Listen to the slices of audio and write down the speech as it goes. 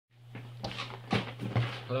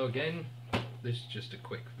Hello again. This is just a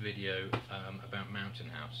quick video about Mountain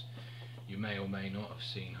House. You may or may not have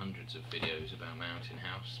seen hundreds of videos about Mountain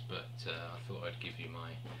House, but I thought I'd give you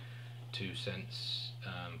my 2 cents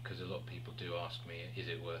because a lot of people do ask me, is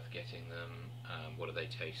it worth getting them, what do they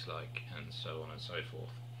taste like, and so on and so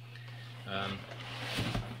forth.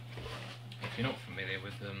 If you're not familiar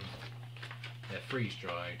with them, they're freeze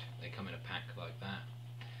dried, they come in a pack like that.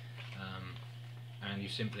 And you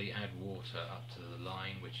simply add water up to the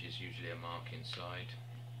line, which is usually a mark inside,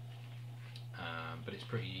 but it's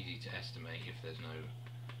pretty easy to estimate if there's no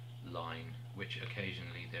line, which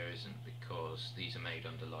occasionally there isn't, because these are made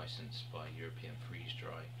under license by European Freeze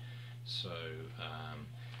Dry. So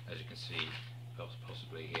as you can see,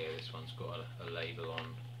 possibly here, this one's got a label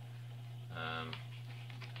on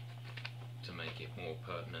to make it more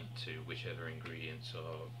pertinent to whichever ingredients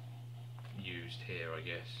are used here, I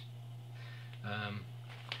guess.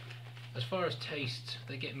 As far as taste,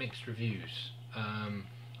 they get mixed reviews.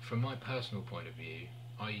 From my personal point of view,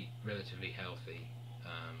 I eat relatively healthy,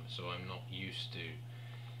 so I'm not used to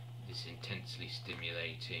this intensely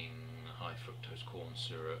stimulating high fructose corn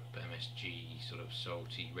syrup, MSG, sort of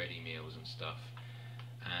salty ready meals and stuff.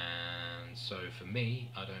 And so for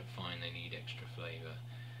me, I don't find they need extra flavour.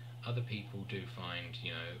 Other people do find,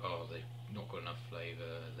 you know, oh, they've not got enough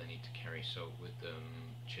flavour, they need to carry salt with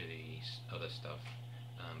them, chilies, other stuff.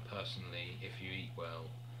 Personally, if you eat well,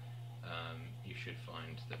 you should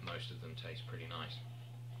find that most of them taste pretty nice.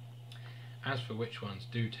 As for which ones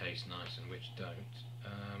do taste nice and which don't,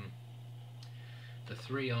 the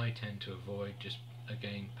 3 I tend to avoid, just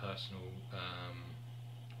again personal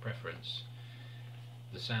preference.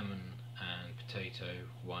 The salmon and potato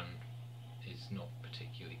one is not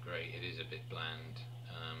particularly great, it is a bit bland,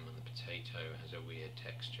 and the potato has a weird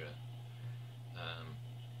texture.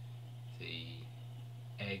 The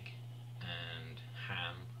egg and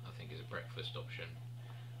ham I think is a breakfast option.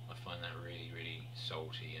 I find that really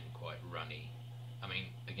salty and quite runny. I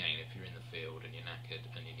mean, again, if you're in the field and you're knackered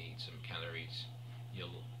and you need some calories,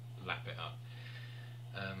 you'll lap it up.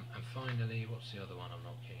 And finally, what's the other one I'm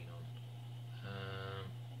not keen on?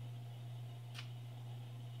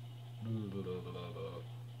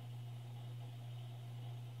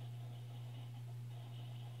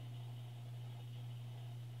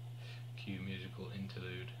 Cue musical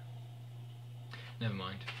interlude. Never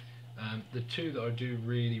mind. The 2 that I do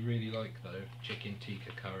really like though, chicken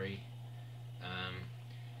tikka curry.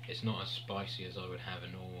 It's not as spicy as I would have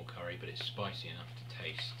a normal curry, but it's spicy enough to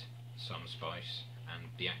taste some spice, and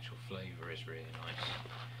the actual flavour is really nice.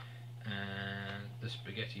 And the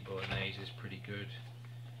spaghetti bolognese is pretty good.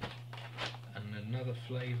 And another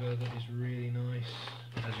flavour that is really nice,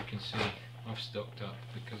 as you can see, I've stocked up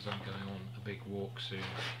because I'm going on a big walk soon,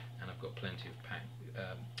 and I've got plenty of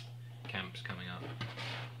camps coming up.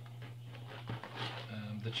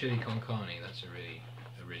 The chili con carne, that's a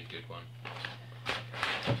really good one.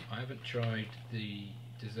 I haven't tried the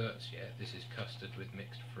desserts yet. This is custard with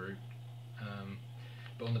mixed fruit,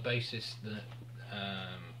 but on the basis that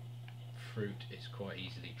fruit is quite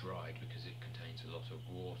easily dried because it contains a lot of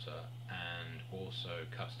water, and also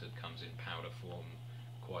custard comes in powder form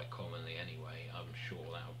quite commonly anyway, I'm sure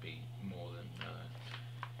that would be more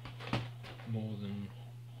than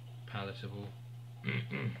palatable.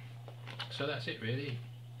 So that's it really.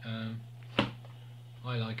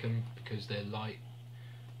 I like them because they're light.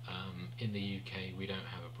 In the UK we don't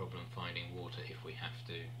have a problem finding water if we have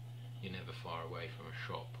to. You're never far away from a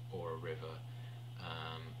shop or a river,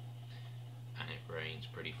 and it rains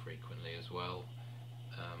pretty frequently as well.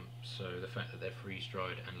 So the fact that they're freeze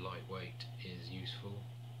dried and lightweight is useful,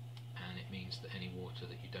 and it means that any water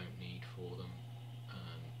that you don't need for them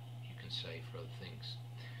you can save for other things.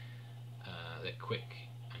 They're quick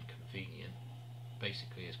and convenient,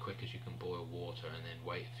 basically as quick as you can boil water and then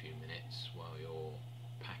wait a few minutes while you're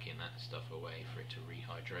packing that stuff away for it to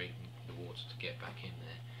rehydrate and the water to get back in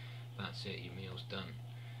there. That's it, your meal's done.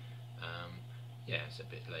 Yeah, it's a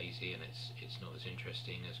bit lazy and it's not as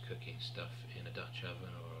interesting as cooking stuff in a Dutch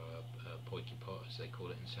oven or a poikie pot as they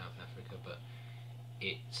call it in South Africa, but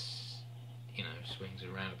it's, you know, swings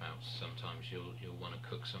and roundabouts. Sometimes you'll want to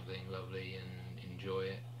cook something lovely and enjoy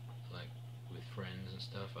it, like with friends and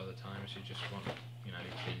stuff. Other times you just want, you know,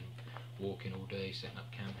 you've been walking all day, setting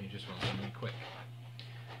up camp, and you just want something quick.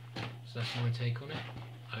 So that's my take on it.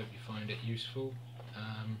 I hope you find it useful.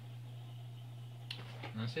 And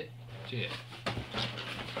that's it. Cheers.